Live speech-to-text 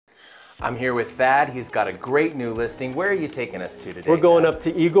I'm here with Thad. He's got a great new listing. Where are you taking us to today? We're going Thad? up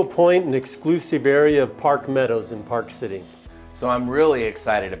to Eagle Pointe, an exclusive area of Park Meadows in Park City. So I'm really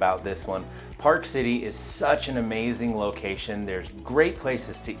excited about this one. Park City is such an amazing location. There's great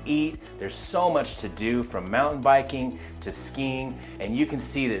places to eat. There's so much to do, from mountain biking to skiing, and you can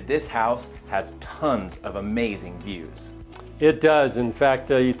see that this house has tons of amazing views. It does. In fact,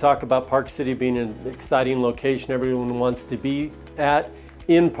 you talk about Park City being an exciting location everyone wants to be at.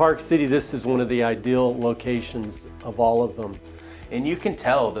 In Park City, this is one of the ideal locations of all of them. And you can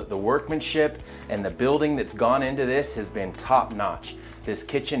tell that the workmanship and the building that's gone into this has been top-notch. This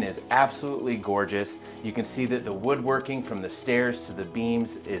kitchen is absolutely gorgeous. You can see that the woodworking from the stairs to the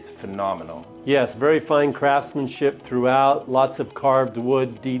beams is phenomenal. Yes, very fine craftsmanship throughout. Lots of carved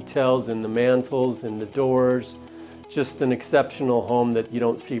wood details in the mantles and the doors. Just an exceptional home that you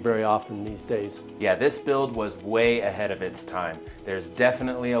don't see very often these days. Yeah, this build was way ahead of its time. There's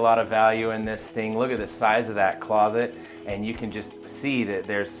definitely a lot of value in this thing. Look at the size of that closet, and you can just see that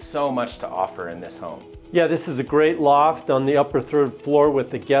there's so much to offer in this home. Yeah, this is a great loft on the upper third floor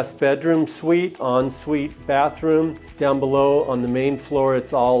with the guest bedroom suite, ensuite bathroom. Down below on the main floor,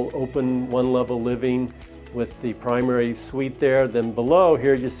 it's all open one-level living with the primary suite there. Then below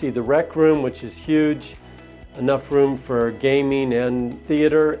here you see the rec room, which is huge. Enough room for gaming and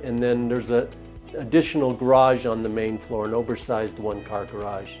theater, and then there's an additional garage on the main floor, an oversized one-car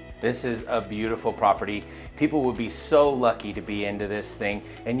garage. This is a beautiful property. People would be so lucky to be into this thing,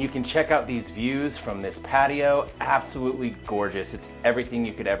 and you can check out these views from this patio. Absolutely gorgeous. It's everything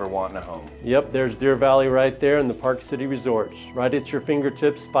you could ever want in a home. Yep, there's Deer Valley right there in the Park City Resorts, right at your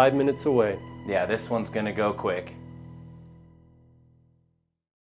fingertips, 5 minutes away. Yeah, this one's gonna go quick.